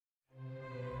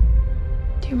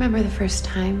you remember the first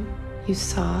time you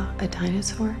saw a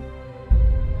dinosaur?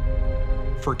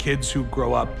 For kids who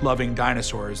grow up loving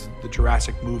dinosaurs, the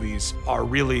Jurassic movies are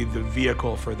really the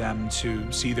vehicle for them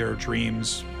to see their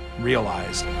dreams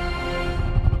realized.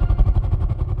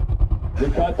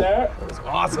 Good cut there. That was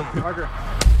awesome. Parker.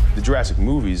 The Jurassic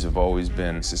movies have always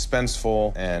been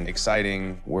suspenseful and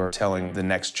exciting. We're telling the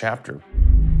next chapter.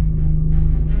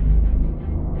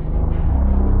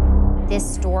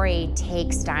 This story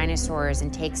takes dinosaurs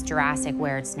and takes Jurassic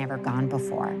where it's never gone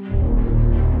before.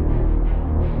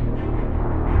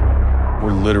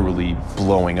 We're literally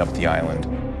blowing up the island.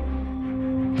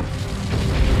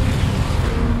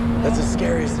 That's the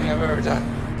scariest thing I've ever done.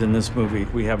 In this movie,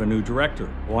 we have a new director,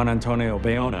 Juan Antonio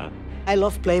Bayona. I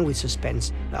love playing with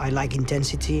suspense. I like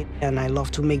intensity, and I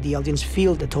love to make the audience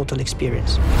feel the total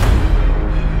experience.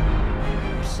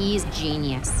 He's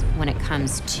genius when it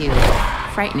comes to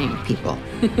frightening people.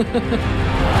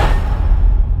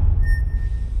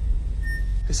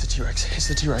 It's a T-Rex. It's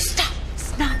a T-Rex. Stop!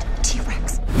 It's not a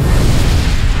T-Rex.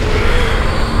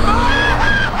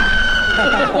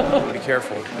 Be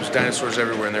careful. There's dinosaurs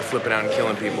everywhere and they're flipping out and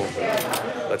killing people.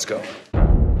 Let's go.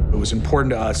 It was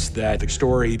important to us that the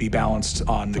story be balanced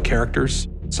on the characters,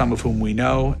 some of whom we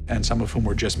know and some of whom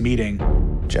we're just meeting.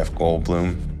 Jeff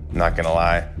Goldblum, not gonna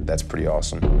lie, that's pretty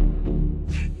awesome.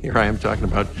 Here I am talking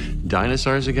about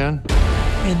dinosaurs again.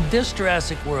 In this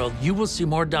Jurassic World, you will see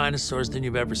more dinosaurs than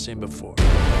you've ever seen before.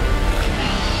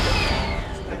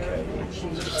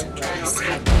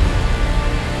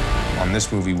 On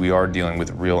this movie, we are dealing with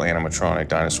real animatronic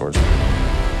dinosaurs.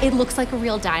 It looks like a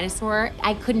real dinosaur.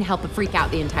 I couldn't help but freak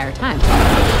out the entire time.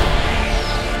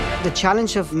 The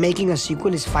challenge of making a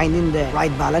sequel is finding the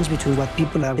right balance between what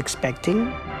people are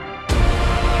expecting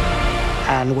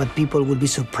and what people will be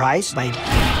surprised by.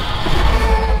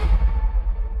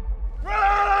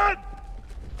 Run!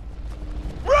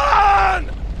 Run!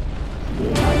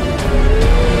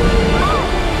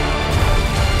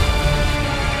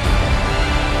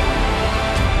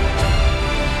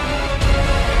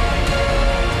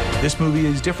 This movie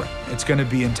is different. It's going to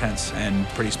be intense and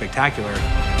pretty spectacular.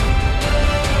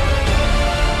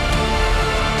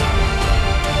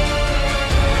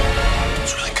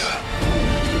 It's really good.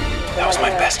 That was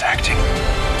my best acting.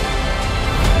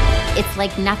 It's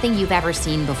like nothing you've ever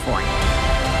seen before.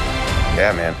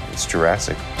 Yeah, man, it's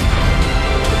Jurassic.